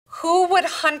Who would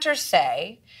Hunter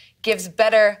say gives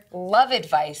better love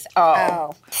advice?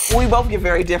 Oh. We both give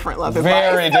very different love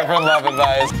advice. Very different love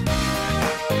advice.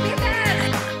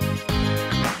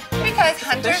 Because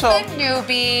Hunter's the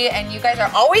newbie, and you guys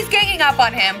are always ganging up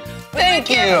on him. Thank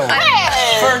you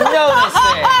for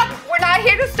noticing. We're not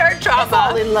here to start drama,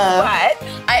 Fall in love. but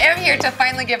I am here to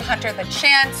finally give Hunter the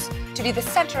chance to be the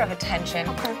center of attention,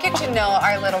 get to know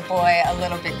our little boy a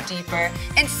little bit deeper,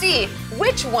 and see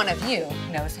which one of you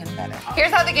knows him better.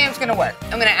 Here's how the game's gonna work.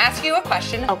 I'm gonna ask you a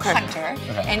question, Hunter,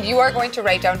 and you are going to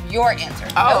write down your answer.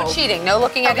 No cheating, no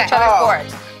looking at each other's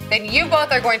boards. Then you both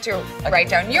are going to write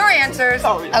down your answers.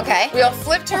 Okay. We'll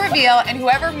flip to reveal, and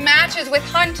whoever matches with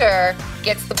Hunter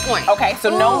gets the point. Okay, so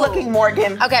no looking,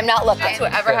 Morgan. Okay, I'm not looking. So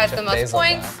whoever has the most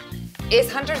points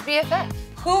is Hunter's BFF.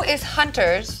 Who is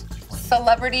Hunter's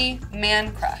celebrity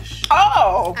man crush?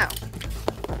 Oh.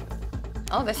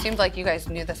 Oh, this seems like you guys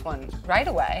knew this one right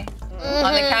away.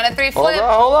 On the count of 3, flip.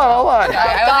 Hold on. Oh,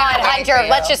 God, Hunter,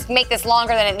 let's just make this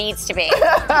longer than it needs to be.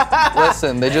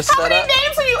 Listen, they just How many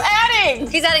names are you adding?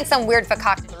 He's adding some weird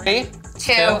facock. 3,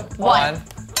 2, 1.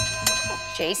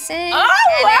 Jason. Oh,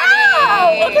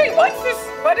 wow! Okay,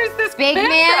 what is this Big man?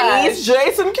 crush? He's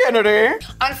Jason Kennedy.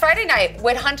 On Friday night,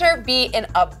 would Hunter be in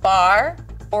a bar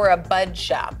or a bud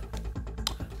shop?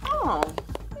 Oh.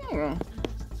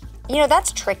 You know,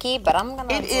 that's tricky, but I'm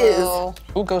gonna It is.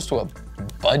 Who goes to a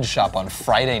bud shop on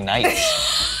Friday night?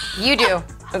 You do.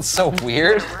 That's so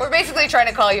weird. We're basically trying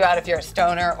to call you out if you're a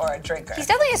stoner or a drinker. He's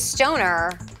definitely a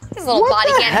stoner. His little What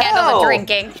body the can't handle hell? the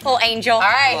drinking. Little angel. All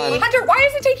right, Hunter, why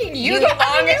is it taking you the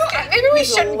longest? Maybe we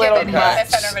shouldn't give it the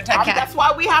center of attention. That's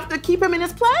why we have to keep him in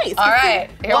his place. All right,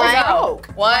 here we go.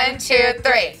 1, 2,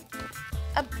 3.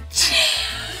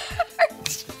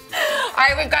 All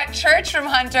right, we've got church from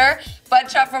Hunter, bud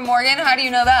shop from Morgan. How do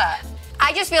you know that?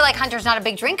 I just feel like Hunter's not a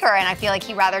big drinker, and I feel like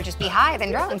he'd rather just be high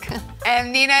than drunk.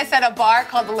 And Nina said a bar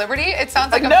called the Liberty. It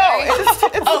sounds like a it's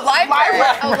library.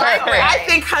 Oh, library. I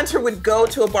think Hunter would go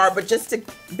to a bar, but just to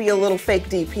be a little fake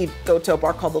deep, he'd go to a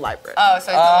bar called the library. Oh, so it's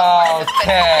a little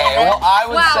Okay, well, I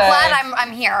would Wow, say glad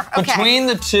I'm here. Okay. between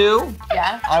the two,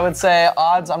 I would say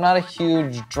odds. I'm not a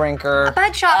huge drinker.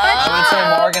 Bud shop, bud I would shop.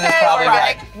 say Morgan is probably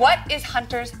right. What is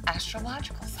Hunter's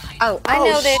astrological sign? Oh, I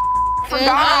know this.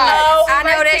 I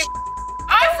know this.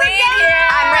 I'm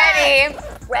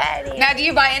ready. Now, do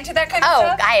you buy into that kind of Oh,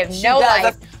 stuff? I have no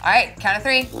life. All right, count of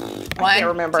 3. 1,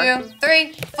 remember. 2,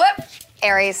 3, flip.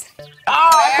 Aries. Oh,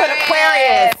 I put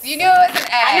Aquarius. You knew it was an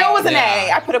A. I knew it was an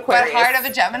A. I put Aquarius. But heart of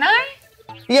a Gemini?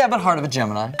 Yeah, but heart of a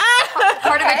Gemini.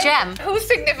 Part of a gem. Whose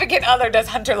significant other does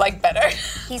Hunter like better?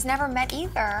 He's never met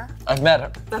either. I've met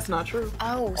her. That's not true.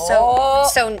 Oh,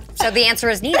 so the answer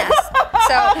is Nina's.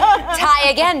 So tie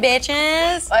again,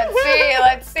 bitches.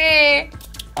 Let's see. They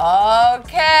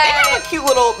Okay. have a cute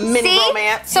little mini See?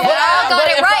 romance. So we all got but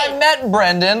it if right. I met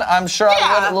Brendan, I'm sure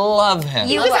I would love him.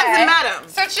 You Just hasn't met him.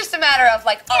 So it's just a matter of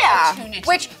like opportunity.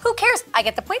 Which, who cares? I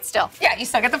get the point still. Yeah, you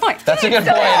still get the point. That's a good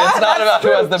point. It's not about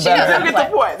who has the I better. get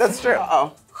the point. That's true.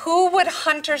 Oh. Who would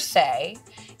Hunter say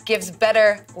gives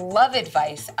better love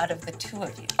advice out of the two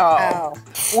of you? Oh.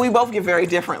 We both give very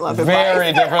different love advice.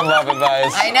 Very different love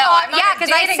advice. I know. I'm on Yeah, a 'cause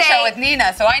I dating say- show with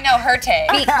Nina, so I know her take.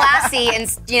 Be classy and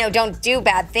don't do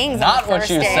bad things. Not on the what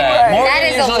first you date. said. Morgan That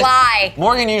is usually- a lie.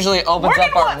 Morgan usually opens Morgan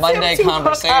up our wants him Monday to hook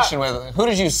conversation with, who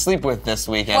did you sleep with this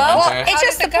weekend, Well, Hunter? it's How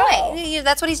just the did it go? point.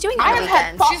 That's what he's doing I on the have had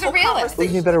weekend. thoughtful She's a realist.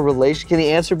 conversations. a better relation. Can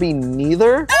the answer be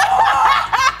neither?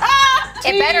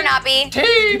 It better not be.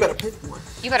 You better pick one.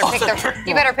 You better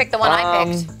pick the one I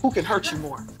picked. Who can hurt you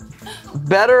more?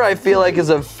 Better, I feel like, is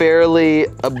a fairly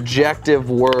objective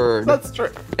word. That's true.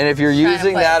 And if you're Trying to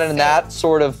using play that it in safe. that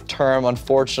sort of term,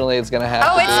 unfortunately, it's gonna have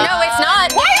Oh, to it's not. Why is it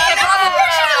not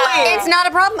unfortunately? It's not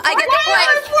a problem. I get the point.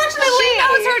 Unfortunately. She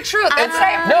knows her truth. That's what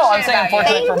I No, I'm appreciate saying about you.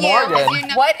 unfortunately for Thank you.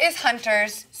 Morgan. What is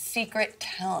Hunter's secret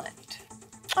talent?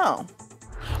 Oh.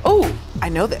 Oh, I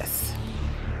know this.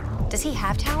 Does he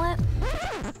have talent?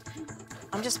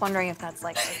 I'm just wondering if that's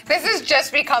like. This has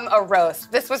just become a roast.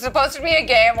 This was supposed to be a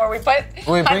game where we put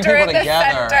We bring Hunter in people the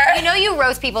together. center. You know you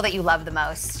roast people that you love the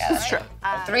most. That's true.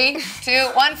 3, 2,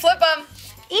 1, flip them.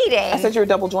 Eating. I said you were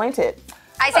double jointed.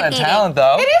 I Not said a eating. talent,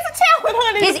 though. It is a talent,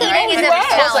 honey. His eating is It a was.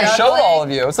 talent. I showed all of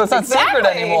you, so it's not secret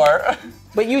Exactly. anymore.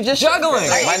 But you just Juggling.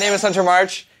 My name is Hunter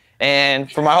March,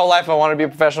 and for my whole life I wanted to be a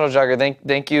professional juggler.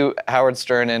 Thank you, Howard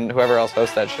Stern and whoever else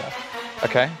hosts that show.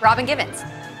 Okay? Robin Givens.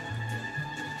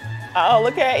 Oh,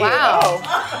 look at Wow.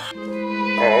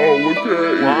 you.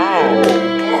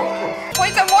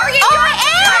 Points of Morgan. Oh, I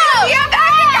am! Yeah,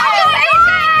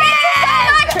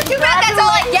 congratulations! Too bad that's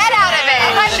all I get out of it.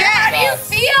 Hunter, how do you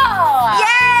feel?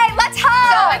 Yay! Let's So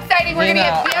hug! exciting. We're going to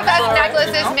Nina, get I'm BFF sorry.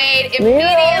 necklaces made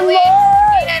immediately.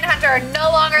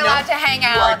 allowed to hang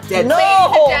out. dead. Ladies and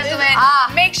No.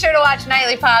 gentlemen, make sure to watch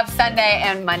Nightly Pop Sunday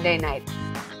and Monday night.